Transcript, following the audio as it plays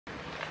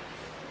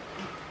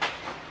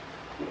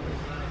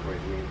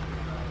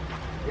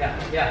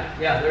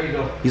Yeah, there you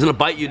go. He's gonna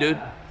bite you, dude.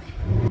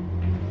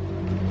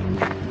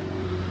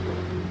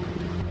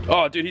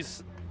 Oh, dude,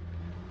 this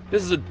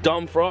is a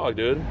dumb frog,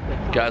 dude.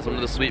 Guys, one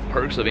of the sweet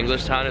perks of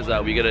Englishtown is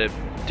that we get to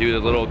do the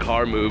little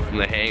car move from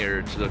the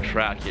hangar to the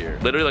track here.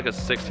 Literally like a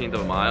 16th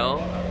of a mile,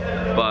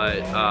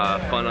 but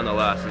fun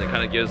nonetheless, and it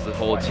kind of gives the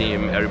whole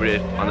team, everybody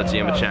on the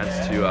team, a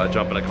chance to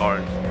jump in a car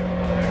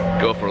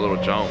and go for a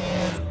little jump.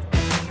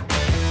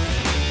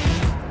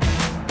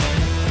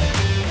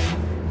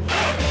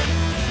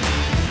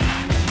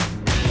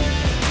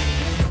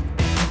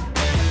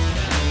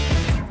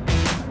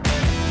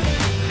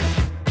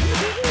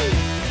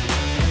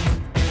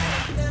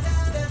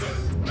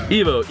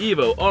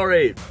 Evo,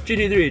 R8,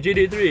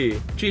 GT3,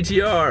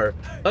 GTR,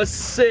 a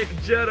sick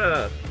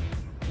Jetta,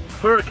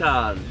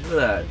 Huracan, look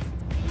at that.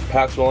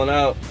 Pack's rolling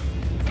out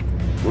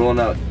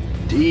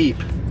deep.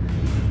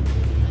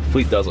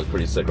 Fleet does look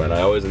pretty sick right now.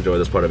 I always enjoy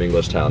this part of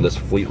Englishtown. This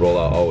fleet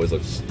rollout always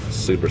looks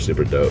super,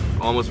 super dope.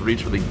 Almost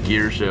reached for the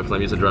gear shift.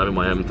 I'm used to driving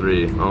my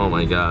M3. Oh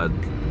my God.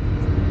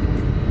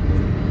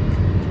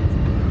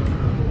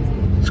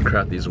 Let's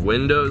crack these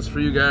windows for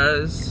you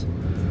guys.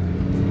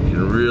 You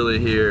can really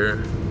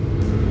hear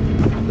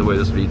the way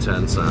this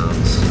V10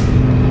 sounds.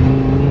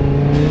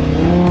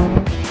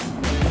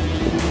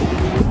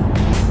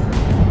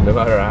 No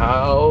matter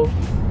how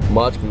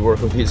much we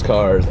work with these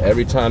cars,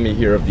 every time you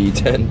hear a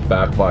V10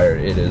 backfire,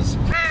 it is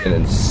an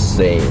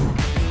insane.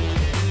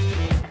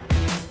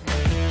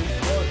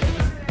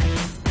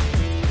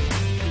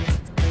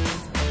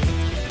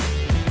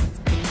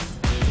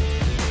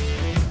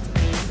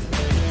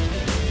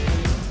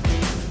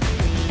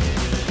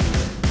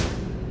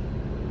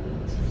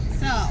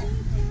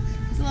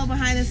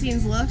 Behind the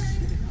scenes look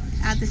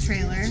at the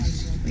trailer.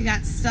 We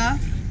got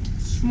stuff,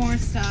 more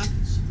stuff,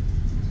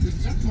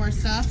 more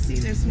stuff. See,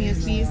 there's some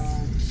USBs,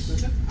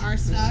 our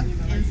stuff,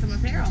 and some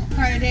apparel.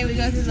 Part of the day we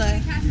go through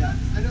the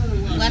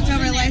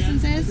leftover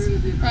licenses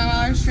from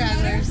our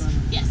stragglers.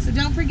 Yes, so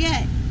don't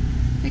forget,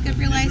 pick up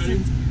your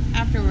license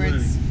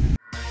afterwards.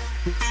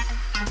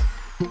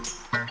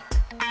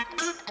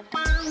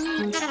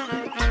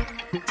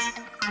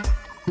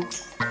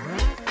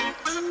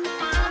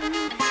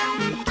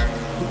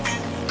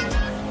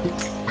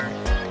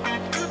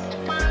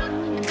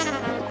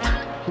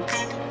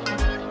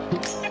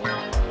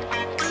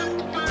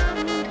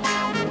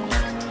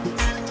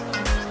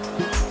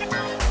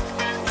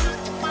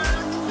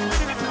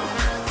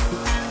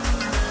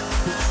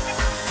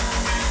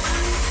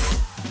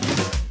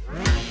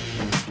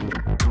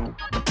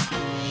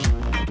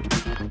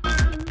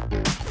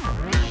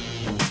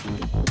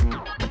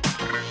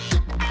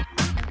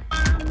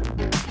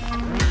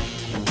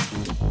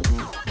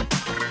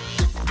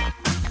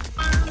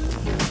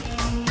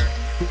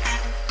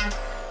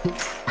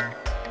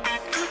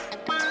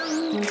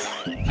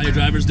 How your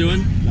drivers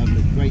doing?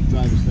 Lovely, great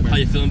drivers today. How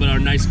you feeling about our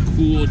nice,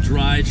 cool,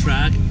 dry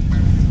track?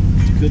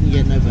 Couldn't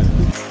get no better.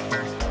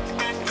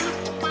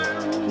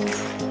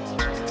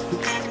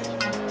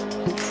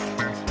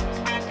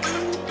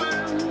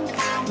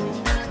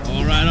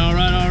 All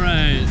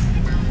right.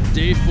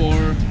 Day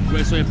 4,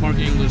 Raceway Park,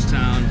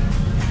 Englishtown.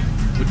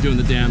 We're doing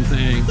the damn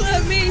thing.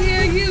 Let me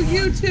hear you,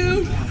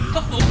 YouTube.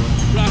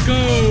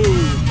 Rocco!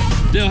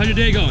 Dale, how's your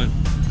day going?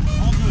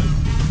 All good.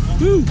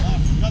 Woo!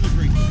 Another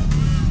great day.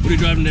 What are you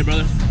driving today,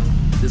 brother?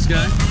 This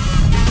guy?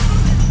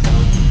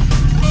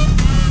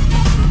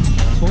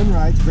 Fun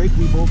rides, great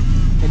people,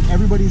 and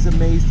everybody's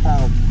amazed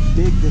how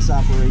big this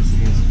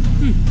operation is.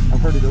 I've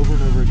heard it over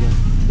and over again.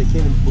 They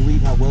can't even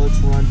believe how well it's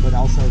run, but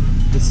also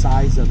the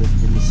size of it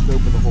and the scope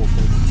of the whole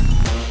thing.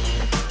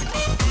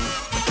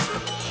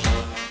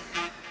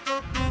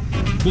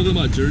 Cool thing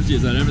about Jersey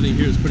is that everything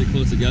here is pretty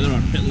close together.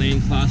 Our pit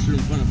lane, classroom,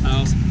 front of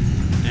house,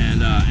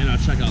 and our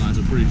checkout lines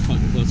are pretty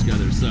fucking close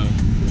together. So,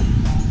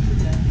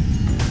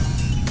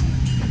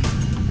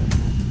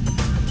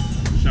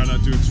 shout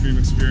out to Xtreme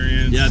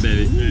Xperience. yeah,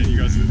 baby. Yeah, you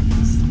guys,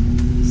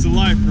 it's the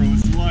life, bro.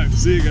 It's the life.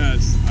 See you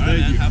guys. All right,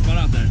 man. Have fun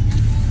out there.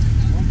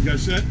 You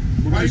guys set?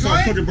 We're gonna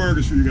start cooking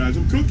burgers for you guys.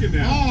 I'm cooking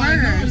now. Oh,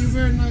 burgers. You're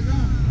very nice guy.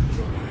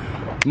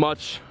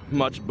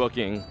 Much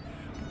booking,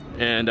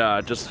 and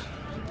just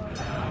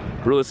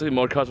realistically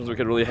more customers we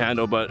could really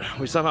handle, but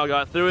we somehow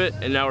got through it,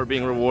 and now we're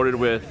being rewarded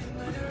with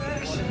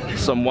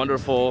some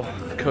wonderful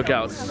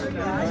cookouts.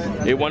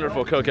 A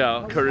wonderful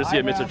cookout courtesy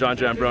of Mr. John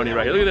Jambroni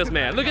right here. Look at this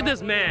man. Look at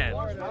this man.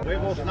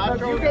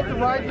 You get to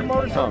ride the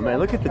motorcycle. Oh man,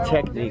 look at the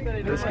technique.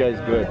 This guy's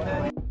good.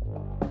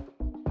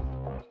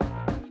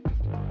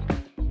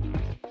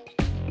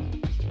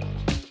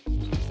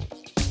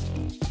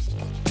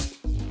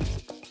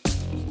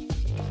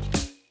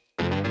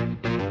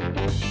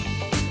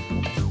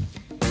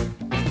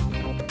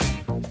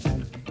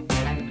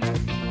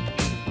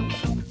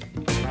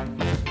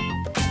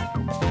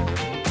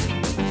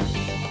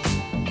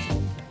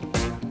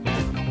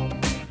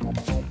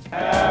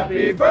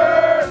 Happy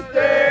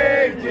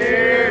birthday,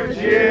 dear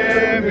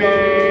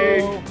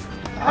Jimmy.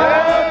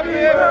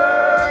 Happy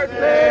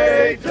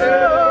birthday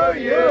to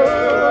you.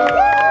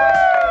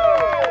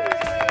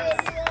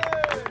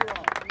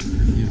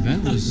 The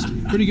event was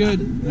Pretty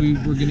good. We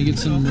were gonna get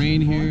some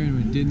rain here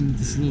and we didn't.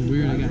 This is a little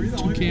weird. I got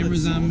 2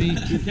 cameras on me.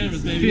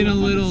 Feeling a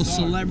little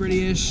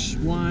celebrity-ish.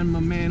 Juan,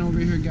 my man over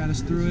here, got us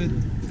through it.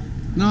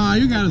 No,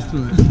 you got us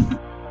through it.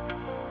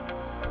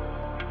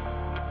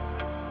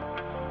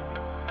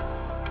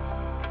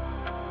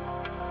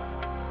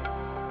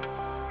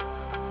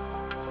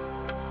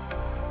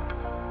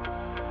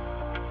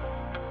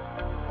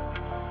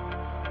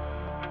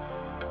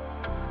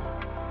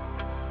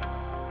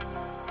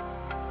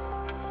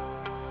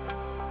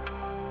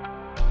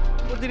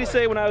 What did he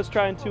say when I was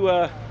trying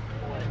to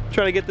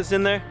get this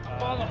in there?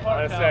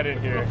 I said it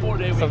here.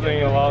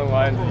 Something along the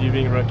lines of you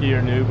being a rookie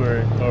or noob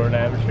or an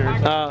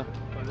amateur.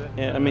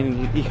 Yeah, I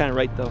mean, you're kind of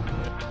right though.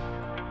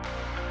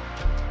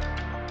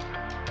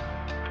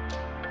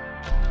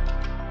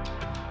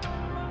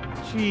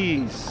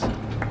 Jeez.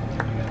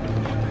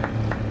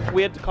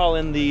 We had to call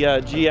in the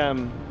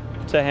GM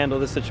to handle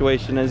this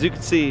situation. As you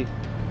can see,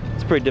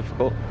 it's pretty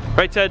difficult.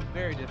 Right, Ted?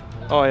 Very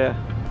difficult. Oh, yeah.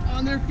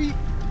 On their feet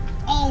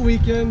all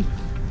weekend.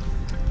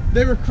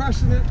 They were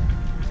crushing it.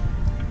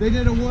 They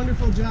did a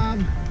wonderful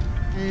job.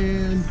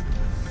 And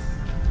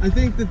I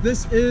think that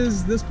this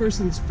is this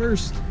person's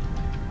first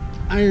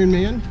Iron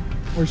Man,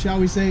 or shall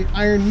we say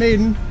Iron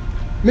Maiden,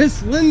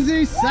 Miss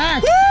Lindsay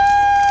Sachs.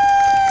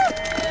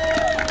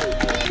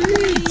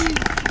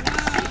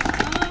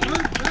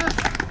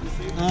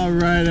 All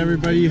right,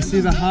 everybody, you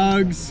see the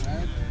hugs,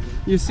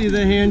 you see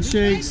the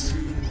handshakes.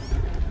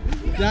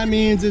 That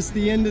means it's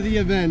the end of the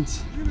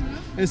event.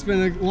 It's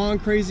been a long,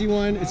 crazy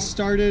one. It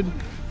started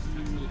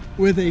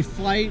with a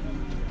flight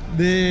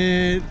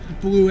that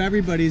blew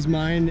everybody's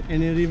mind,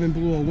 and it even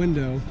blew a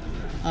window.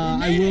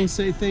 I will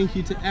say thank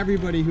you to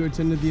everybody who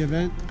attended the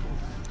event.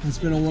 It's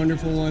been a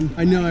wonderful one.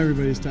 I know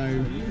everybody's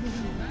tired.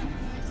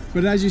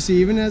 But as you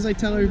see, even as I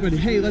tell everybody,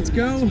 hey, let's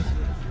go,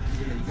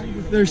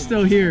 they're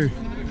still here.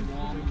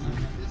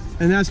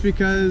 And that's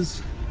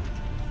because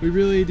we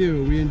really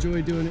do. We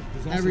enjoy doing it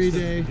every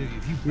day.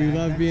 We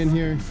love being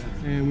here,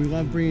 and we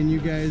love bringing you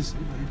guys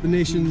the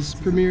nation's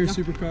premier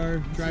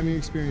supercar driving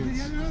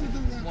experience.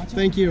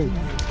 Thank you.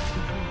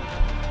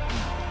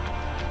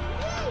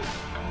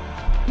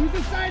 Who's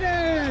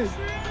excited?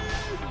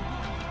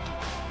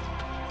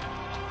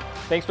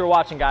 Thanks for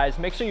watching, guys.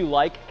 Make sure you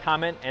like,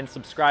 comment, and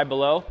subscribe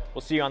below.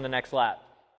 We'll see you on the next lap.